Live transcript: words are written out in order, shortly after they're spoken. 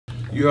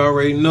You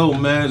already know,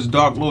 man. It's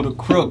Dark Lord the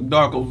Crook,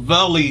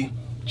 Darkaveli,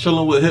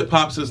 chilling with hip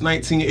hop since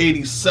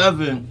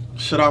 1987.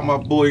 Shout out my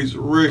boys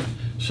Rick.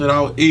 Shout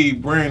out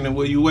Brandon.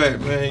 Where you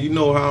at, man? You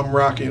know how I'm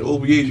rocking.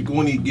 OBH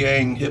Goonie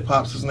Gang.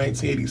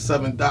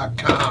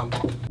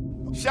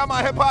 HipHopSince1987.com. Shout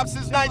my hip-hop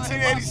since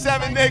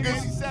 1987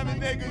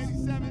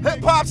 niggas.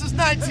 Hip-hop since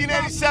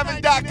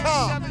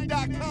 1987.com.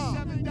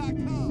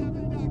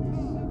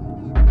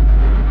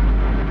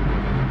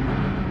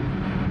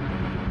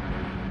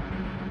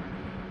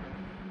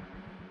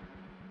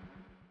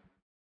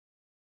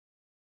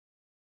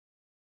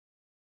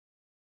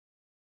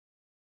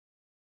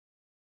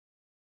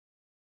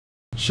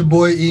 It's your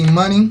boy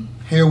E-Money,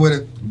 here with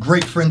a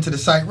great friend to the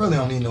site. Really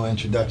don't need no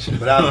introduction,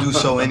 but I'll do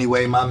so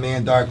anyway. My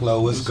man Dark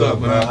Low, what's good, up,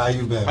 bro? Man? How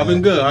you been? I've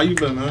been good. How you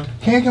been, man?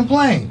 Can't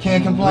complain.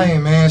 Can't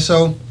complain, man.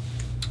 So,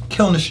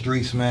 killing the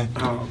streets, man.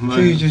 Oh, man.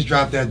 So you just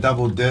dropped that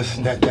double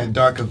disc, that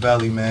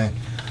Darkaveli, man.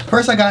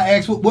 First, I gotta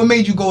ask, what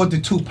made you go with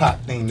the Tupac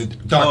thing, the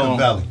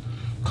Darkaveli?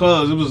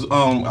 Cause it was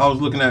I was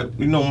looking at,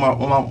 you know,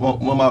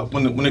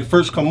 when they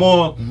first come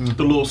on,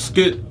 the little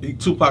skit.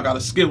 Tupac got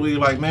a skit where he's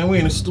like, man, we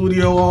in the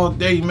studio all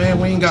day,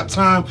 man. We ain't got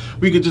time.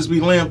 We could just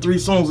be laying 3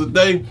 songs a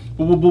day.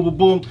 Boom, boom, boom, boom,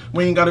 boom.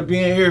 We ain't gotta be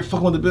in here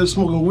fucking with the bitch,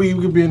 smoking weed.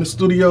 We could be in the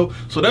studio.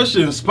 So that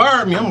shit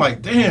inspired me. I'm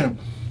like, damn,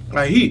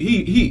 like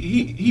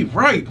he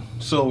right.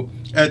 So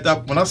at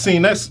that, when I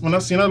seen that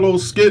little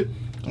skit,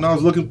 and I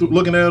was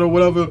looking at it or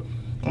whatever,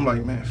 I'm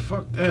like, man,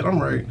 fuck that.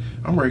 I'm ready.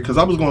 Because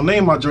I was going to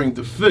name my drink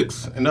The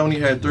Fix, and it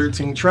only had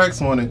 13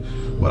 tracks on it.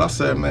 But I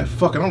said, man,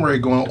 fuck it. I'm ready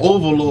going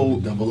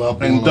overload. Double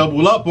up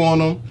on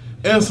them.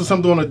 And since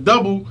I'm doing a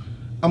double,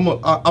 I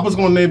was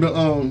going to name it,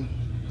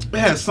 it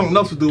had something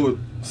else to do with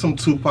some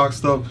Tupac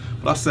stuff.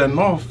 But I said,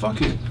 no, fuck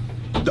it.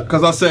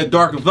 Because I said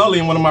Darkaveli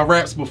in one of my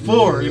raps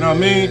before, you know what I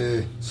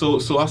mean? So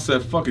I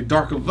said, fuck it,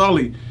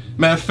 Darkaveli.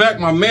 Matter of fact,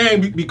 my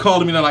man be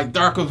calling me like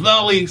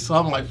Darkaveli, so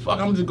I'm like, fuck,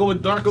 I'm just go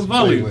with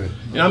Darkaveli. You know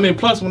what I mean?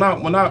 Plus, when I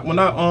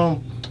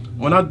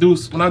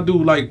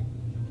do like,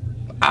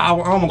 I don't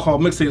want to call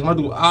it mixtapes. When I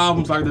do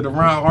albums like the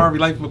Around Harvey,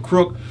 Life of a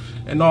Crook,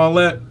 and all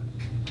that,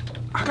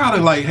 I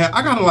gotta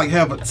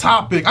have a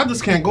topic. I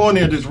just can't go in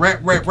there and just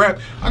rap.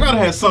 I gotta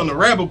have something to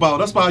rap about.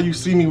 That's why you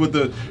see me with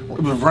the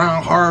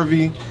Around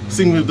Harvey,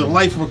 singing with the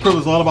Life of a Crook.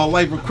 It's all about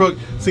Life of a Crook.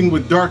 Singing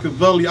with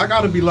Darkaveli. I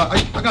gotta be like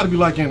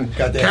in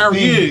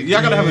Carrier. Yeah,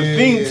 I gotta have a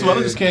theme too. I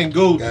just can't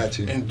go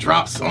and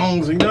drop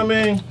songs. You know what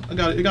I mean?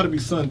 It gotta be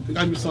something. It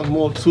gotta be something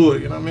more to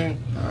it. You know what I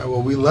mean? All right.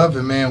 Well, we love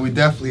it, man. We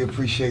definitely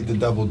appreciate the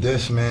double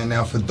disc, man.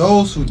 Now, for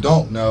those who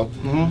don't know.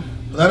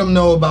 Let them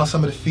know about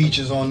some of the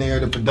features on there,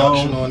 the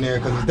production on there,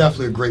 because it's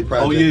definitely a great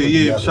project. Oh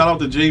yeah. Shout out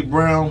to Jay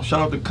Brown.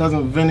 Shout out to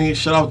Cousin Vinny.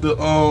 Shout out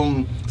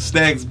to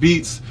Stags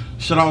Beats.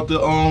 Shout out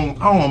to I don't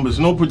know, there's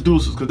no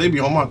producers because they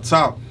be on my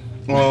top.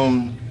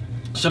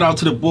 Shout out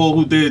to the bull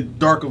who did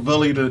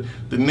Darkaveli,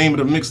 the name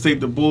of the mixtape.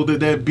 The bull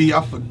did that beat.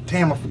 I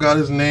forgot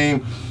his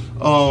name.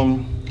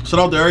 Shout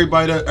out to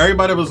everybody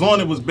that was on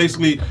it. Was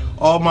basically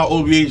all my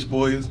OBH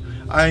boys.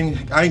 I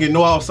ain't get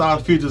no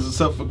outside features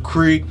except for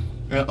Cree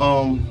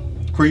and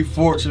Cree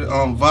Fortune,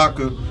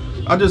 Vodka.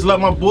 I just let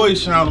my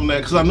boys shine on that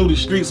because I knew the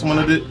streets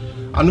wanted it.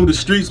 I knew the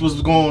streets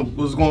was going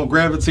to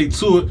gravitate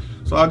to it.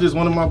 So I just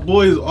wanted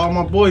all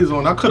my boys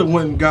on. I could have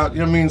went and got, you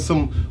know what I mean,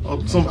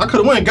 I could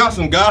have went and got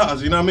some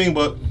guys, you know what I mean,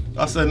 but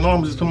I said no,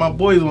 I'm just putting my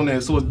boys on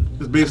there. So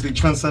it's basically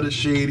Trendsetter,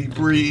 Shady,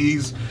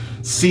 Breeze,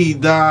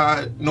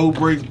 C-Dot, No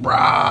Breaks,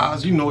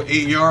 Bras, you know,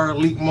 AR,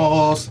 Leak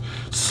Moss,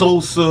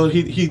 Sosa.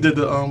 He did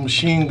the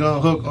Machine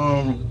Gun Hook.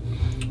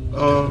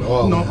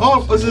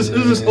 It's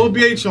just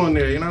OBH on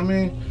there, you know what I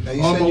mean? Now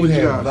you said you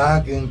had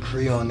Vodka and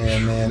Cree on there,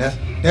 man.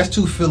 That's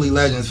 2 Philly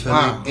legends for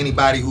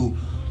anybody who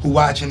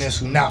watching this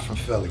who not from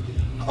Philly.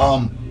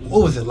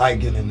 What was it like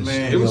getting in the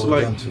studio? It was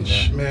like, them two,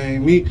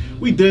 man,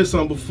 we did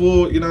something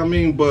before, you know what I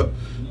mean? But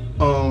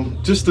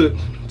just to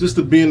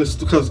be in the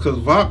because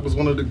Vodka was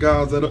one of the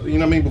guys that, you know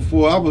what I mean,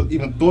 before I was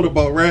even thought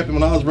about rapping,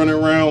 when I was running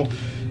around,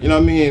 you know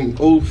what I mean,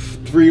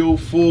 03,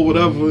 04,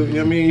 whatever, you know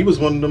what I mean? He was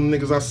one of them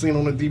niggas I seen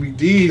on the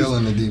DVDs.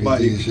 Killing the DVDs,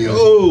 like,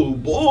 yo,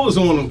 boys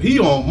on him. He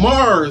on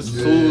Mars.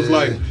 So it was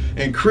like,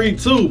 and Cree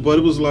too, but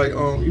it was like,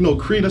 you know,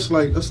 Cree, that's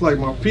like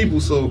my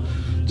people. So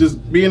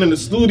just being in the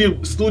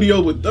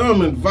studio with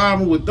them and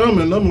vibing with them,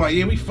 and I'm like,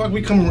 yeah, they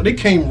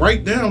came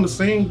right down the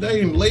same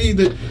day and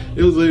laid it.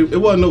 It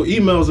wasn't no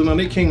emails and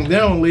they came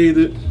down and laid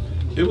it.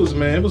 It was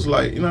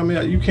like, you know what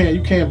I mean? You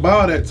can't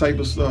buy that type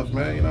of stuff,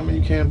 man. You know what I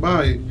mean? You can't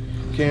buy it.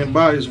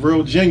 It's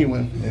real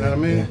genuine, you know what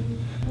I mean?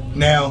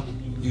 Now,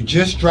 you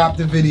just dropped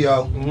the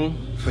video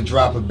for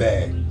Drop a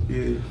Bag.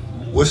 Yeah.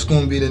 What's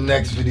gonna be the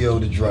next video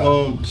to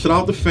drop? Shout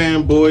out to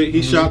Fanboy,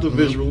 he shot the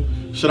visual.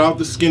 Shout out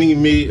to Skinny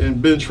Me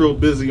and Ben Trill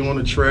Busy on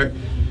the track.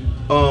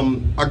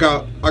 I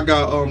got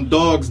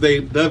Dogs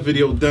Day, that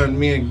video done.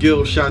 Me and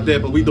Gil shot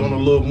that, but we doing a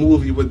little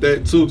movie with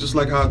that too, just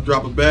like how I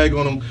Drop a Bag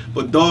on them.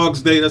 But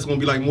Dogs Day, that's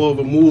gonna be like more of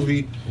a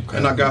movie.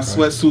 And I got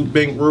Sweatsuit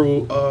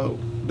Bankroll,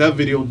 that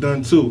video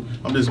done too.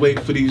 I'm just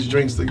waiting for these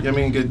drinks to,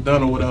 get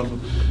done or whatever.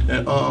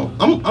 And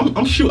I'm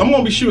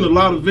gonna be shooting a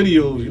lot of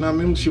videos. You know what I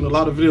mean? I'm shooting a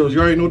lot of videos. You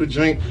already know the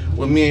drink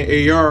with me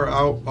and AR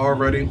out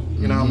already.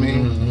 You know what I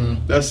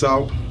mean? That's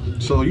out.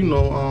 So you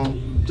know,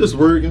 just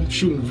working,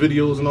 shooting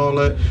videos and all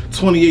that.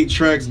 28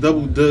 tracks,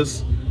 double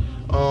disc.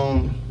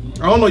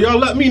 I don't know, y'all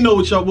let me know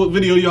what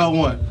video y'all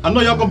want. I know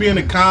y'all gonna be in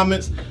the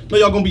comments. I know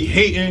y'all gonna be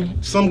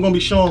hating. Some gonna be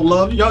showing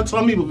love. Y'all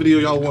tell me what video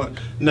y'all want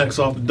next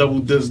off the double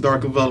disc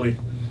Darkaveli.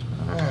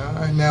 All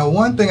right. Now,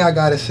 one thing I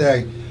gotta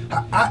say,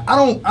 I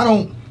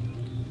don't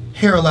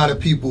hear a lot of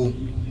people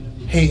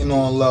hating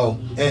on Low,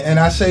 and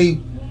I say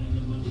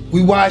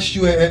we watched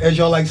you, as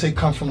y'all like to say,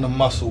 come from the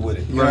muscle with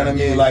it. You know what I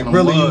mean? Like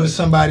really, you was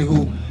somebody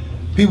who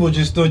people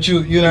just thought you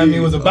know what I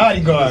mean, was a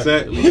bodyguard.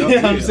 Exactly. You know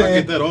what I'm saying? I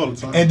get that all the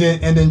time. And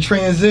then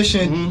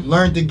transition,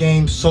 learned the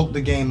game, soaked the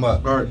game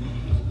up. All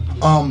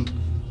right.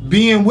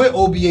 Being with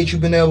OBH,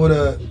 you've been able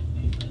to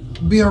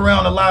be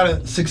around a lot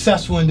of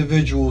successful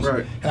individuals.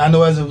 Right. And I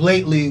know as of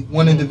lately,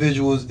 one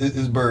individual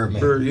is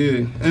Birdman.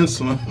 Yeah, and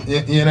Slim.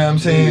 You know what I'm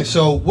saying? Yeah.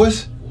 So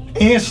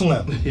and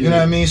Slim. You know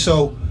what I mean?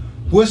 So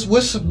what's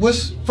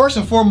first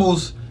and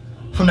foremost,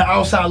 from the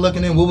outside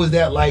looking in, what was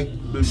that like,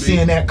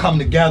 seeing that come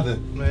together?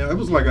 Man, it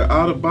was like an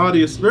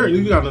out-of-body experience.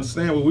 You gotta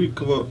understand where we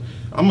come up.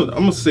 I'm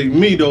gonna say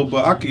me though,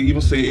 but I could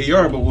even say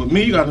AR. But with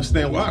me, you gotta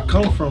understand where I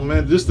come from,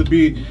 man. Just to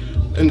be,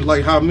 and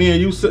like how me and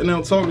you sitting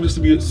out talking, just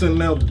to be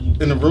sitting out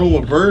in the room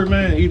with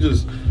Birdman, he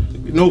just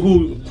know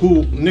who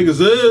niggas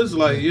is.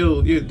 Like,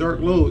 yo, yeah, Dark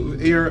Low,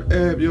 AR,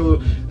 Ab, yo,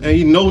 and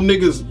he know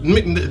niggas,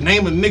 naming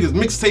niggas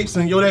mixtapes,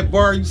 and yo, that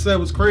bar you said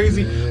was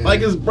crazy. Yeah.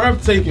 Like, it's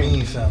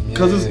breathtaking.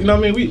 Cause it's, you know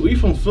what I mean? We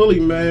from Philly,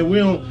 man. We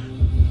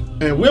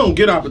don't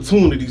get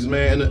opportunities,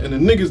 man. And the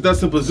niggas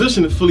that's in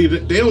position in Philly,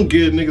 they don't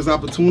give niggas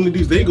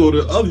opportunities. They go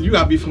to other. You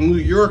gotta be from New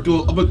York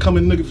or up and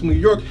coming nigga from New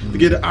York to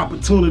get an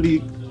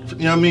opportunity.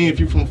 You know what I mean? If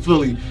you from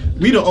Philly,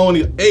 we the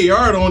only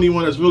AR, the only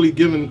one that's really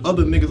giving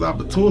other niggas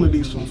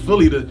opportunities from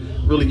Philly to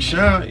really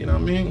shine. You know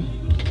what I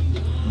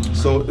mean?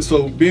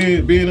 So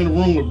being in the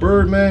room with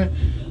Birdman,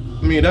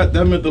 I mean that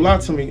meant a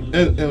lot to me.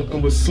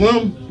 And with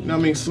Slim, you know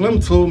what I mean?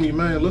 Slim told me,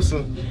 man,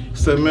 listen, he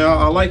said, man,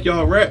 I like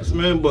y'all raps,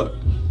 man, but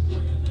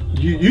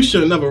you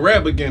should never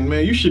rap again,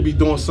 man. You should be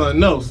doing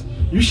something else.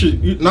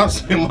 You not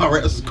saying my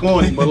raps is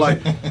corny, but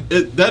like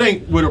that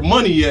ain't where the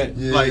money at.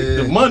 Yeah. Like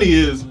the money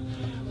is.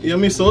 You know what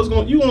I mean? So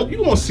it's you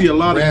gonna see a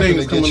lot of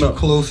things coming up.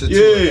 Closer to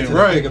yeah, it,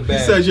 right. He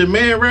said your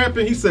man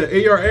rapping. He said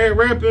AR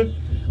rapping.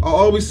 I'll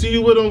always see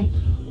you with him.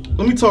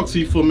 Let me talk to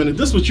you for a minute.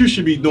 This is what you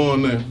should be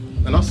doing then.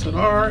 And I said,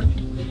 all right.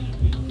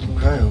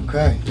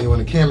 Okay. Yeah, when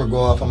the camera go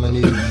off, I'm gonna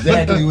need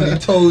exactly what he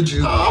told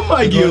you. I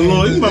might get a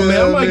little. He's my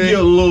man. I might get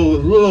a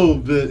little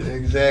bit.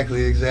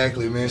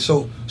 Exactly, man.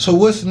 So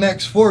what's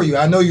next for you?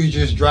 I know you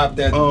just dropped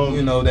that,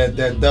 you know,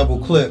 that double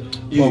clip.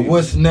 Yeah. But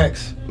what's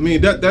next? I mean,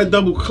 that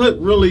double clip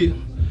really.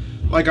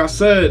 Like I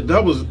said,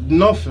 that was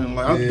nothing.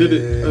 Like I did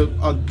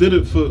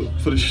it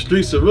for the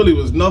streets. It really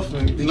was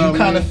nothing. Did you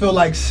kind of feel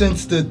like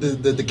since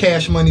the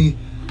Cash Money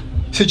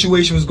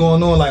situation was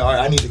going on, like, all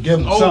right, I need to give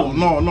him something?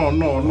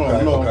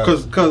 No.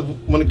 Cause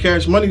when the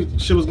Cash Money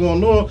shit was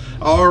going on,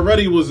 I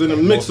already was in a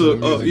mix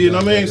of, you know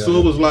what I mean? So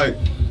it was like,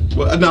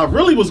 well, and I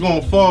really was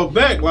gonna fall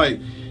back, like,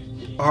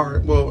 all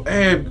right, well,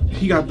 Ab,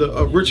 he got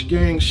the Rich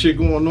Gang shit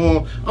going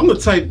on. I'm the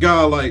type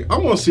guy, like, I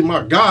want to see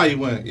my guy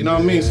win, you know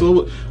what I mean?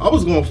 So I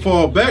was going to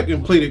fall back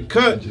and play the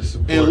cut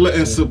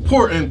and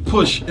support and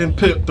push and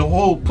pick the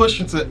whole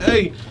push into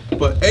A.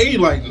 But A,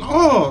 like,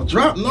 no,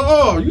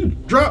 you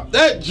drop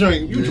that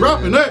joint. You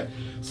dropping that.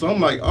 So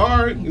I'm like, all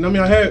right, you know what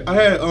I mean? I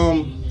had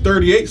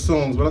 38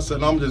 songs, but I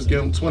said, no, I'm just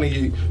giving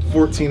 28,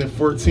 14, and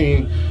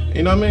 14.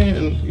 You know what I mean?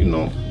 And, you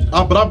know,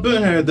 but I've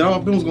been had that.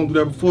 I've been was gonna do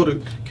that before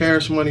the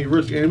Cash Money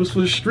Rich Gang. It was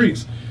for the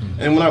streets.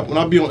 And when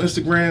I be on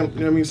Instagram, you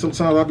know what I mean,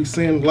 sometimes I be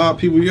seeing a lot of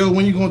people, yo,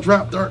 when you gonna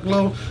drop Dark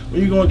Low?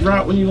 When you gonna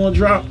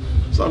drop?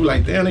 So I be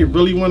like, damn, they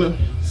really wanna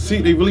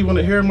see, they really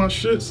wanna hear my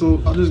shit. So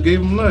I just gave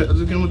them that. I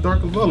just gave them the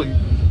Darkaveli.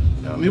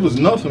 You know, I mean, it was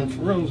nothing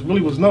for real. It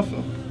really was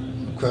nothing.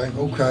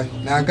 Okay.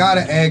 Now I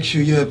gotta ask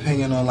you your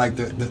opinion on like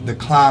the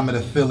climate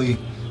of Philly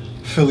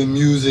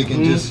music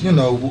and just, you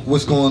know,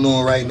 what's going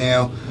on right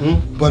now.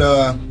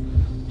 But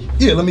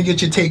yeah, let me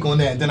get your take on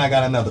that. Then I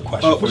got another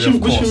question.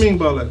 What you mean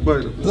by that?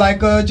 Like,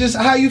 just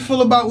how you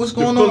feel about what's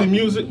going on? Philly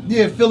music?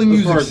 Yeah, Philly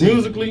music. As far as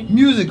musically?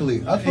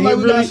 Musically, I feel like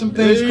we got some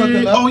things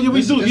cooking up. Oh yeah,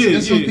 we do. Yeah.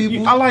 Some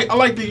people. I like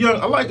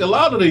a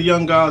lot of the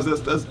young guys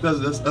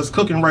that's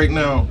cooking right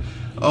now.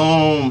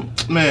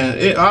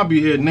 Man, I'll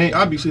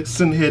be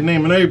sitting here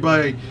naming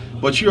everybody,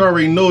 but you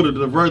already know the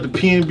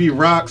PnB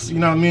Rocks. You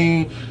know what I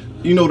mean?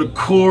 You know, the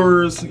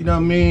Kurs, you know what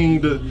I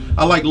mean?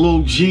 I like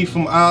Lil G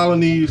from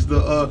Islandies,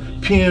 the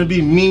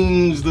PnB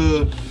Memes,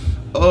 the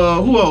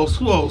who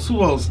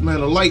else? Man,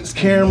 the Lights,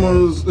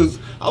 Cameras.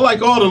 I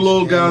like all the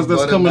little guys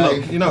that's coming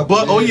up. You know,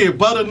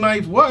 Butter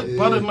Knife. What? Yeah.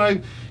 Butter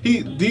Knife.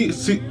 He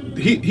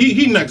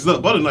next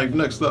up. Butter Knife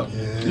next up.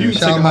 Yeah. You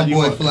shout out my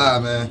boy Fly,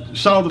 man.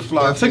 Shout out to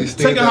Fly. Take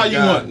it how you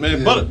want,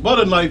 man. Yeah.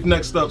 Butter Knife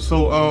next up.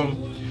 So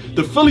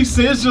the Philly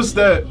scene is just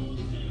that.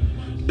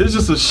 it's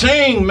just a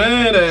shame,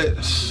 man,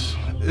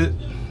 that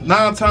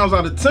 9 times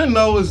out of 10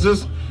 though, it's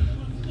just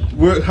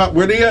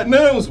where they at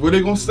now is where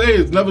they gonna stay.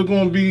 It's never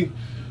gonna be.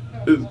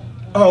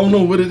 I don't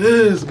know what it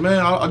is, man.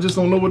 I just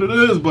don't know what it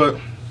is. But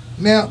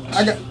now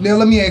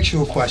let me ask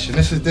you a question.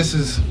 This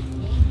is.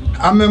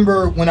 I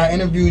remember when I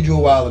interviewed you a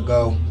while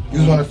ago. You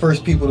was one of the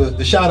first people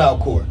to shout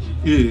out Kur.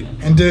 Yeah.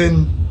 And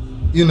then,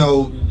 you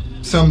know,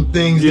 some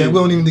things that we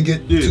don't even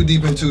get too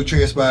deep into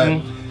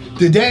transpired.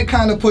 Did that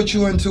kind of put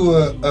you into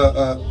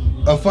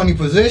a funny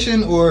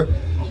position, or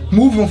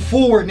moving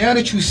forward, now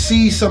that you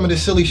see some of the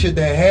silly shit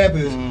that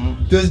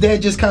happens, does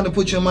that just kind of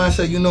put your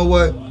mindset, you know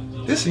what,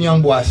 this is a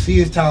young boy, I see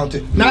is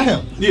talented. Not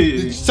him.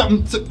 It's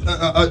something,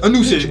 a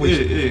new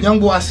situation. Young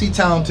boy, I see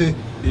talented.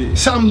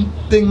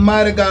 Something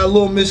might have got a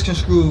little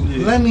misconstrued.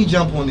 Let me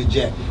jump on the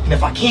jack. And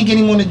if I can't get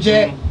him on the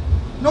jack,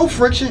 no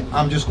friction,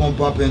 I'm just gonna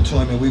bump into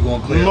him and we're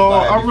gonna clarify. No,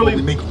 I really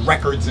we make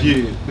records and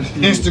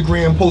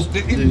Instagram posts.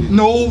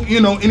 No,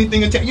 you know,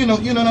 anything you know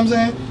what I'm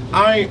saying?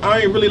 I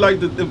ain't really like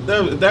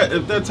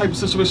if that type of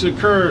situation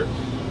occurred.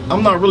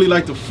 I'm not really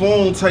like the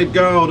phone type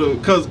guy, or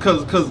cause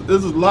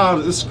there's a lot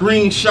of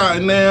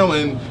screenshotting now,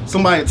 and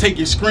somebody take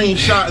your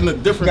screenshot in a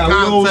different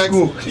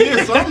context.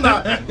 Yeah, so I'm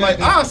not like,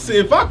 I see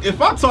if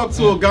I talk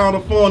to a guy on the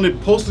phone that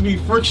supposed to be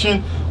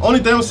friction, only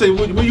thing I'm say,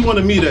 where you want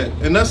to meet at,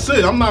 and that's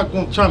it. I'm not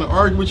trying to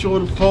argue with you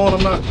on the phone.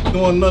 I'm not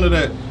doing none of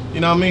that.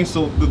 You know what I mean?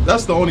 So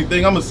that's the only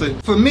thing I'm gonna say.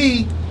 For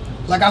me,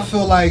 like, I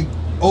feel like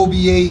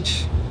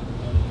OBH,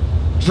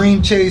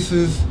 Dream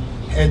Chasers,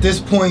 at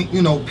this point,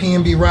 you know,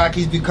 PnB Rock,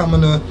 he's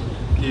becoming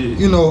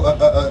you know,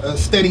 a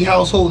steady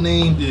household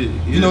name.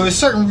 You know, there's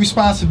certain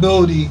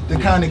responsibility to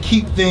kind of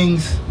keep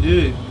things.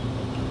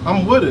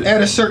 I'm with it.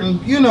 At a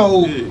certain, you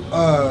know,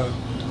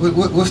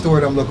 what's the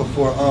word I'm looking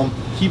for?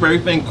 Keep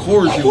everything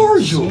cordial.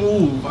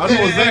 Smooth. I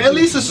know exactly. At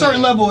least a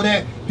certain level of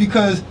that,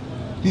 because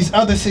these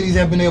other cities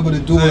have been able to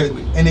do it,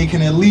 and they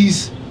can at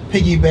least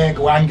piggyback,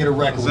 or I can get a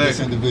record with this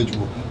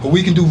individual, or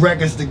we can do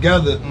records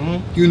together.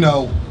 You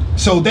know.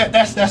 So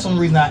that's the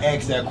only reason I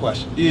asked that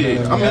question. Yeah, you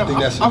know, I think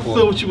that's important. I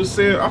feel what you were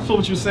saying. I feel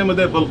what you were saying with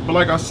that, but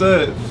like I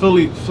said,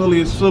 Philly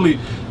is Philly,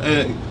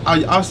 and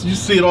you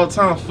see it all the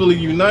time. Philly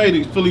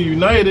United.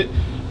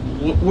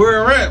 Where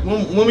we're at?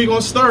 When we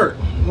gonna start?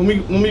 When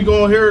we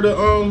gonna hear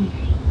the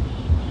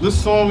this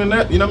song and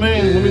that? You know what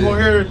I mean? When we gonna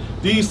hear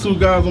these two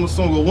guys on the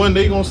song, or when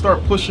they gonna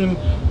start pushing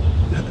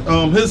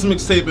his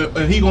mixtape,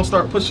 and he gonna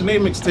start pushing their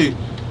mixtape?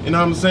 You know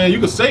what I'm saying? You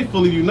could say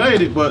Philly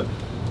United, but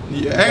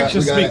your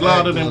actions speak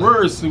louder than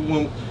words.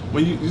 When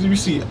you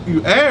see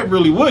you Ab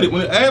really with it.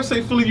 When Ab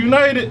say Philly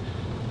United,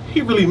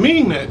 he really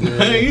mean that.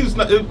 Man, he's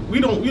not. We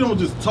don't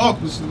just talk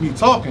just to be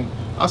talking.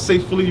 I say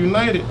Philly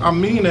United, I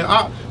mean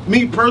that.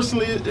 Me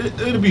personally,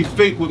 it'll be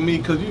fake with me,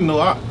 because you know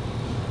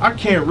I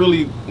can't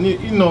really,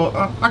 you know,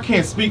 I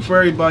can't speak for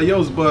everybody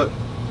else, but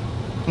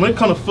when it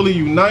comes to Philly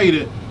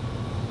United,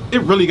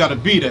 it really got to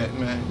be that,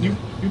 man.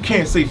 You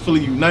can't say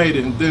Philly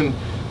United and then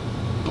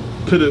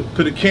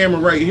put a camera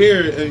right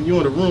here and you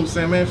in the room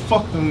saying, man,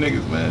 fuck them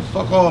niggas, man,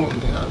 fuck all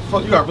of them.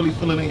 Fuck, you got to really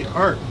feel it in your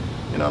heart.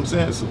 You know what I'm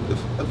saying? So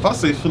if I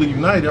say Philly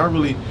United, I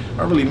really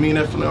mean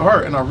that from the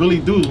heart, and I really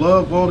do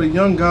love all the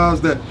young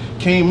guys that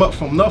came up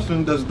from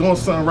nothing, that's doing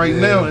something right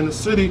now in the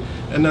city,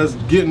 and that's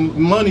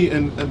getting money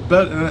and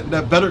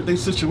that bettered their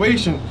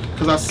situation.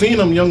 Because I seen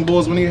them young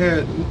boys when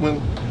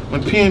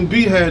when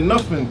PnB had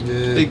nothing.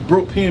 They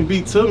broke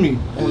PnB to me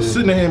on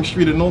Sydenham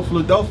Street in North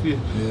Philadelphia,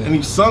 and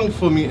he sung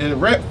for me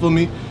and rapped for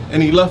me,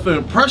 and he left an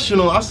impression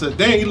on. I said,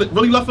 damn, he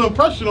really left an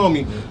impression on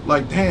me.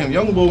 Like, damn,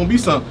 young boy gonna be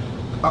something.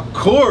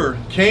 Kur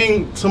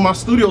came to my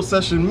studio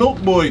session,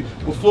 Milk Boy,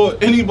 before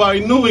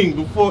anybody knew him.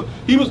 Before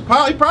he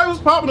probably was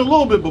popping a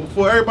little bit, but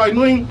before everybody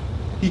knew him,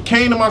 he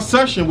came to my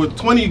session with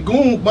 20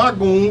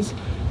 goons,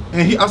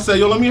 and I said,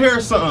 yo, let me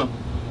hear something.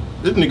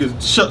 This nigga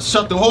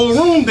shut the whole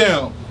room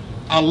down.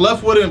 I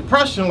left with an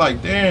impression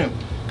like, damn,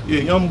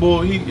 yeah, young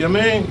boy, young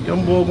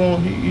boy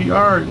he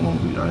alright, he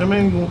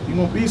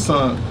gonna be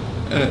something,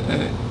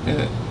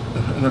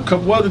 and a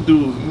couple other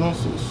dudes, you know,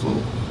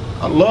 so.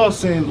 I love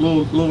seeing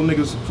little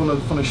niggas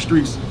from the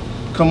streets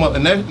come up,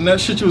 and that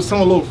shit you was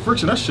telling, a little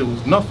friction, that shit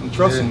was nothing.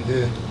 Trust me,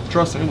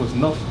 trust me, it was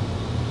nothing.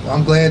 Well,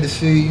 I'm glad to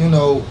see, you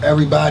know,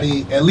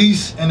 everybody at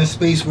least in a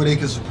space where they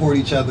can support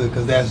each other,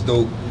 because that's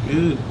dope.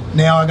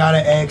 Now I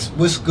gotta ask,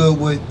 what's good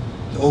with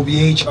the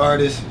OBH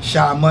artist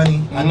Shy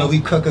Money? I know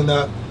he cooking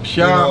up.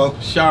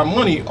 Shy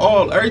Money.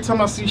 Every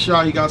time I see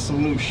Shy, he got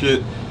some new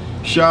shit.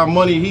 Shy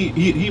Money,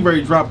 he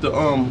ready to drop the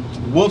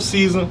Wolf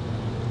Season.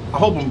 I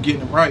hope I'm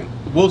getting it right.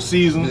 Wolf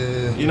Season,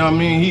 you know what I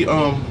mean? He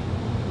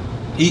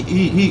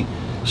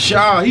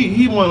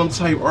one of them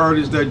type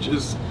artists that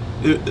just,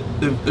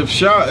 if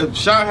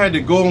Shy had to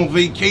go on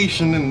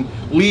vacation and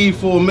leave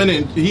for a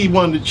minute, and he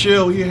wanted to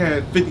chill, he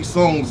had 50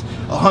 songs,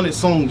 100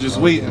 songs just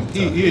waiting.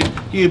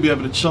 He'd be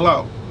able to chill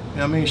out. You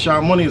know what I mean? Shy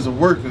Money is a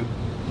worker.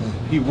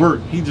 He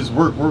just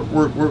work. You know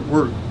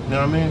what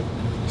I mean?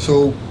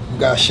 So We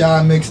got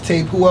Shy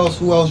mixtape. Who else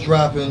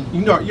dropping?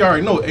 You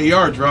already know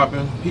AR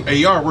dropping.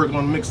 AR working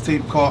on a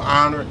mixtape called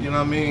Honor. You know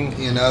what I mean?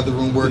 He in the other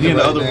room working. He in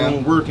the other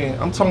room working.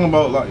 I'm talking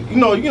about like you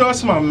know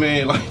that's my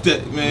man like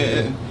that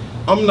man. Yeah.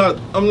 I'm not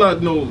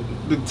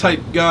the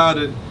type guy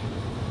that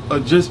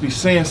just be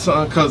saying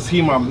something because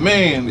he my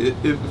man.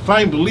 If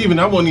I ain't believing,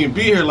 I wouldn't even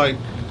be here. Like,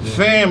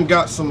 fam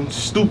got some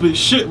stupid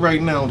shit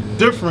right now.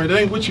 Different. It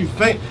ain't what you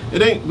think.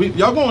 It ain't.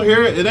 Y'all gonna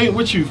hear it. It ain't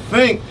what you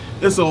think.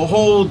 It's a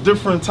whole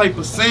different type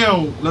of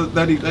sound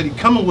that he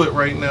coming with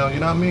right now. You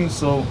know what I mean?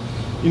 So,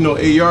 you know,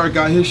 AR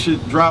got his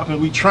shit dropping.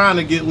 We trying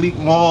to get Leak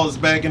Malls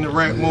back in the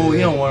rap mode.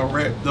 He don't want to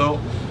rap though.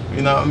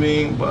 You know what I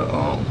mean? But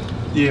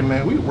yeah,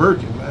 man, we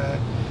working, man.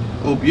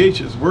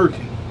 OBH is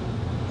working.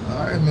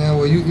 All right, man.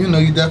 Well, you know,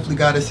 you definitely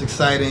got us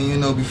excited. You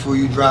know, before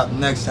you drop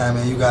next time,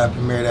 man, you gotta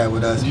premiere that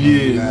with us. Man. Yeah,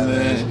 you gotta man.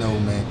 let us know,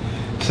 man.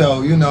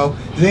 So, you know,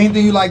 is there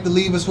anything you like to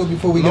leave us with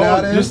before we get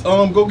out of here? Just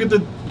go get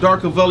the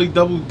Darkaveli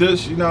double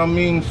disc. You know what I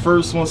mean?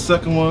 First one,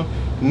 second one.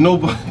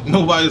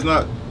 Nobody's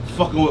not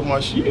fucking with my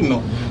shit. You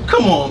know,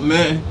 come on,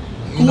 man.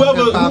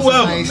 Whoever,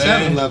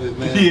 man. Love it,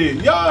 man. Yeah,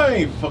 y'all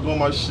ain't fucking with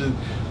my shit.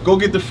 Go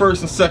get the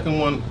first and second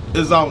one.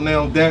 Is out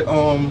now. That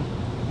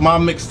my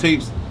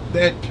mixtapes.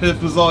 That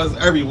piff is always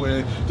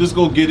everywhere. Just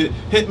go get it.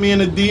 Hit me in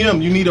the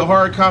DM. You need a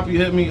hard copy,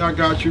 hit me. I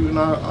got you, and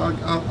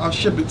I'll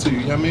ship it to you.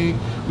 You know what I mean?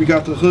 We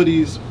got the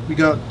hoodies. We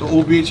got the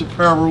OBH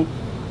apparel.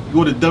 You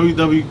go to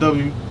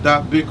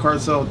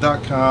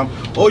www.bigcartel.com,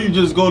 or you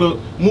just go to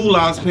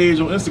Moolah's page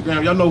on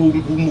Instagram. Y'all know who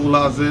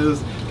Moolah's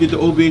is. Get the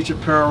OBH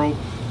apparel.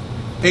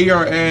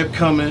 AR Ab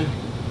coming.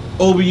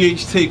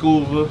 OBH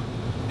takeover.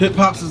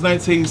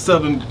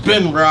 HipHopSince1987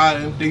 been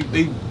riding. They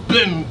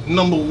been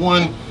number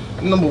one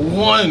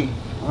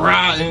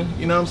riding,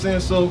 you know what I'm saying?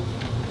 So,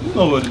 you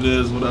know what it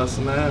is with us,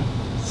 man.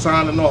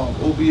 Signing off,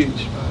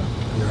 OBH, man.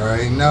 You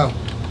already know.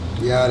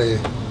 We out of here.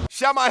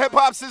 Shout my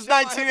hip-hop since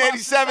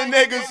 1987,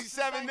 niggas.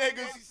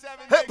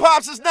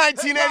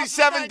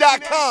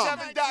 HipHopSince1987.com.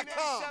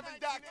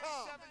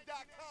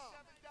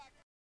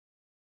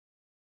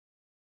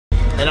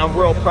 And I'm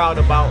real proud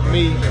about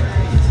me,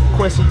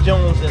 Quincy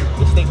Jones, and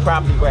the State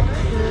Property Record,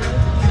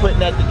 putting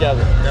that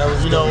together. That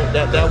was, you know,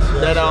 that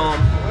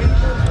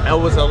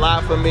was a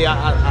lot for me.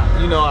 I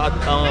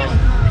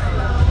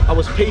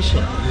was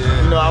patient.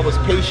 Yeah. You know, I was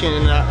patient,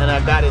 and I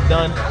got it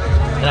done.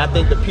 And I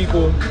think the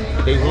people,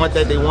 they want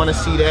that. They want to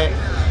see that.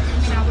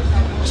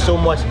 So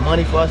much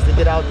money for us to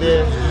get out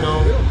there, you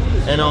know.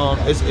 And I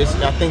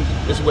think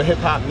it's what hip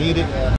hop needed.